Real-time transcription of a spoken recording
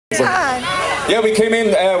Yeah, we came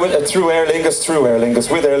in through Aer Lingus,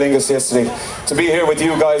 with Aer Lingus yesterday to be here with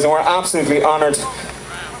you guys, and we're absolutely honoured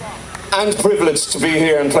and privileged to be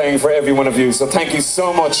here and playing for every one of you. So thank you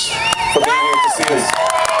so much for being here to see us.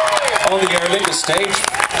 On the Aer Lingus stage.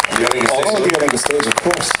 On the Aer Lingus stage, of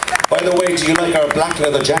course. By the way, do you like our black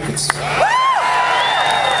leather jackets?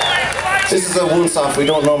 This is a once-off. We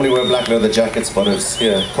don't normally wear black leather jackets, but it's,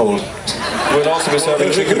 cold. We'll also be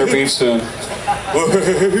serving chicken or beef soon.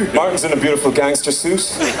 Martin's in a beautiful gangster suit.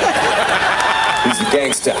 He's a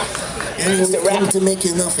gangster. We want to make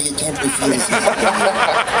you an offer you can't refuse.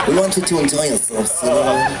 We want you to enjoy yourselves,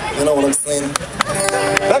 you know what I'm saying?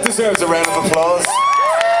 That deserves a round of applause.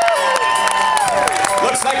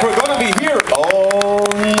 Looks like we're going to be here all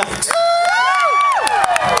night.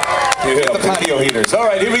 Hit the patio heaters. All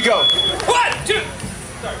right, here we go. 1, 2.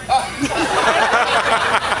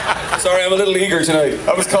 Sorry, I'm a little eager tonight.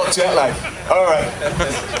 That was called jet lag. All right.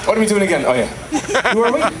 What are we doing again? Oh, yeah. Who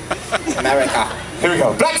are we? America. Here we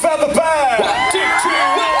go. Black Velvet Band! 1, 2, 3,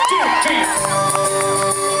 1, 2, 3.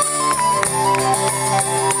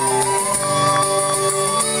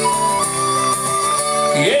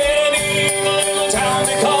 In a little town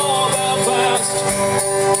they call Belfast,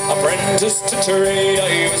 apprentice to trade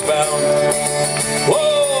I was bound.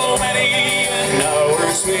 Whoa, many an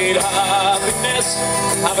hour sweet happiness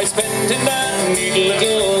have I spent in that neat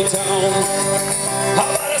little town.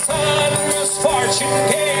 But a sudden misfortune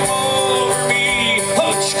came over me,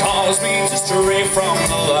 which caused me to stray from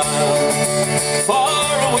the land,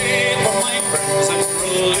 far away from my friends and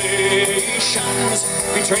relations,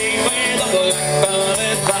 betrayed by the black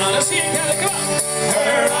velvet band. See you, Canton, come on!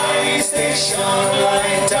 Her eyes, they shone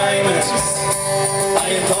like diamonds.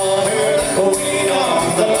 I thought her the queen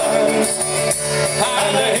of the land,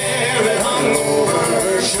 and the hair it hung over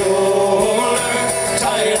her shoulder,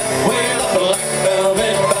 tied with a black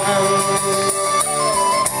velvet band.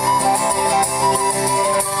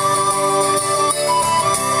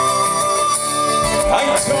 I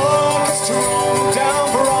took a stroll down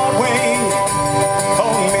Broadway,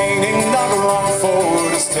 meaning not long for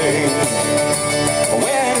to stay.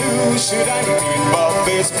 When who should I meet but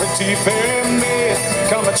this pretty fair maid,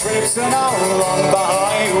 come a traipsing along the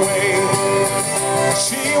highway.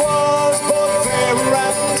 She was both fair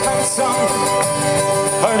and handsome,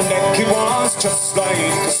 her neck it was just like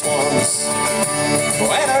a swan's,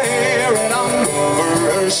 when her hair it hung over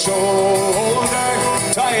her shoulder,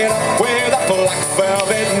 tied up with a black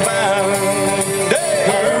velvet band.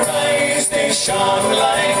 Her eyes, they shone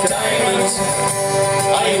like diamonds.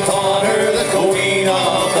 I thought her the queen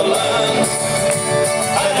of the land,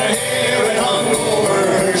 and her hair it hung over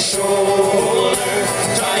her shoulder,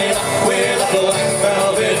 tied up with a black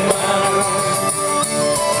velvet band.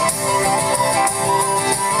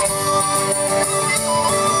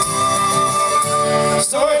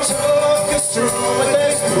 So I took a stroll with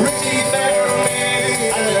this pretty fair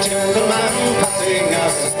maid, and a gentleman passing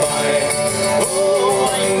us by.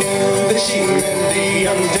 Oh, I knew that she meant the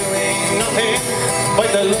undoing of him by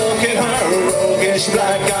the look in her roguish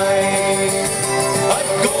black eye. I'd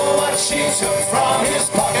go what she took from his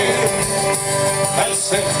pocket and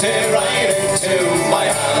slipped it right into my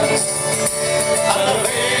hands. And the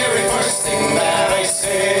very first thing that I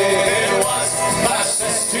said was,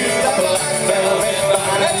 "Fastest to the black velvet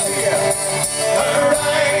band." Her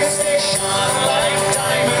eyes, they shone like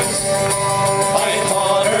diamonds. I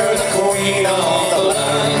thought her the queen of the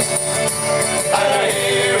land, and her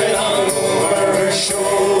hair it hung over her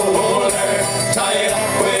shoulder, tied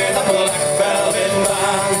up with a black velvet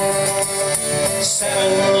band.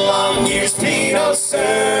 7 long years penal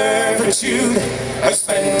servitude I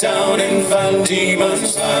spent down in Van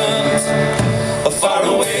Diemen's Land, far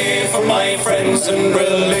away from my friends and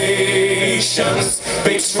relations,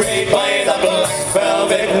 betrayed by the black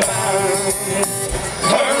velvet band.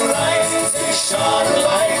 Her eyes, they shone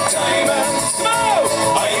like diamonds.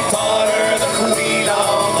 I thought her the queen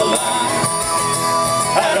of the land,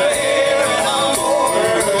 and her hair it hung over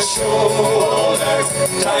her shoulders,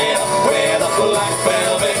 tied up with a black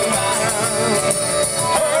velvet band.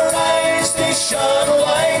 Her eyes, they shone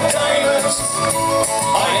like